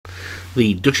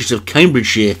The Duchess of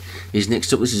Cambridgeshire is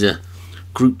next up. This is a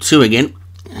Group 2 again,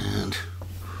 and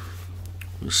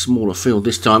a smaller field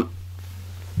this time.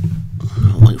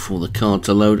 I'll wait for the card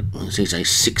to load. It's a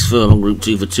 6 furlong Group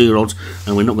 2 for 2-year-olds,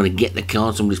 and we're not going to get the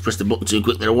card. Somebody's pressed the button too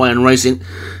quick. They're away and racing,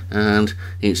 and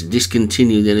it's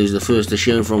discontinued. Then who's the first to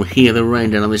show from Here the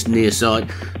Rain down on this near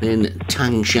side. Then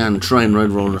Tang Shan Train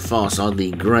over on the far side.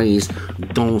 The Greys,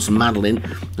 Dance Madeline.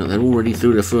 Now they're already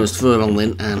through the first furlong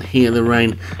then, and Here the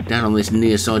Rain down on this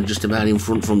near side, just about in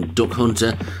front from Duck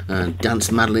Hunter,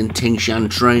 Dance Madeline, Tang Shan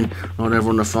Train right over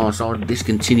on the far side.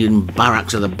 Discontinued, and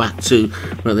Barracks at the back too,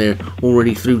 but they're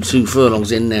already through 2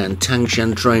 furlongs in there, and Tang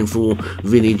Shan Train for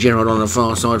Vinnie Gerard on the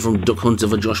far side from Duck Hunter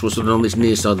for Joshua Sutton on this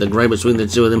near side. The grey between the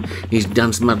two of them is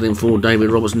Dance Madeline for David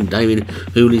Robertson. David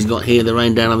Hooley's got Here the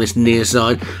Rain down on this near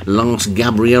side. Lance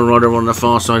Gabriel right over on the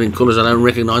far side in colours I don't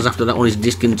recognise. After that one is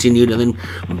discontinued, and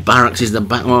then Barracks is the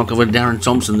back marker for Darren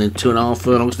Thompson. Then 2.5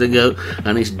 furlongs to go,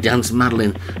 and it's Dance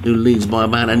Madeline who leads by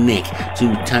about a neck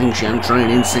to Tang Shan Train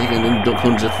in second, and Duck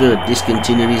Hunter third.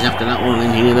 Discontinued is after that one,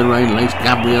 and then Here the Rain. Lance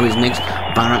Gabriel is next.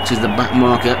 Barracks is the back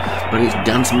marker, but it's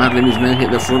Dance Madeline who's now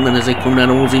hit the front. Then as they come down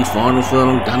towards the final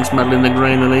furlong, Dance Madeline the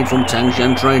grey in the lead from Tang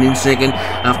Shan Train in second.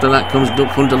 After that comes Duck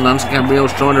Hunter. Lance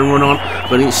Gabriel's trying to run on,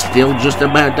 but it's still just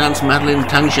about Dance Madeline.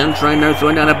 Tang Shan Train now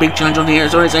throwing down a big challenge on the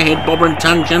outside. It's a head bobber, and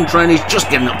Tang Shan Train is just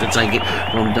getting up to take it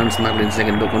from Dance Madeline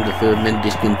second, Duck Hunter third, and then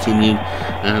discontinued,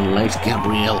 and Lance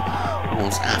Gabriel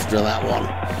was after that one.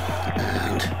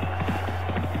 And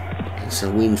it's a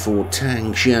win for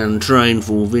Tang Shan Train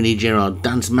for Vinnie Gerard.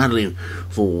 Dance Madeline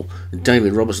for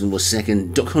David Robertson was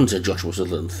second. Duck Hunter, Joshua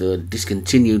Sutherland third.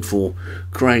 Discontinued for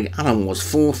Craig Allen was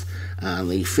fourth. And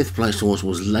the 5th place horse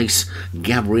was Lace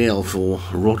Gabrielle for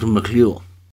Rod McClure.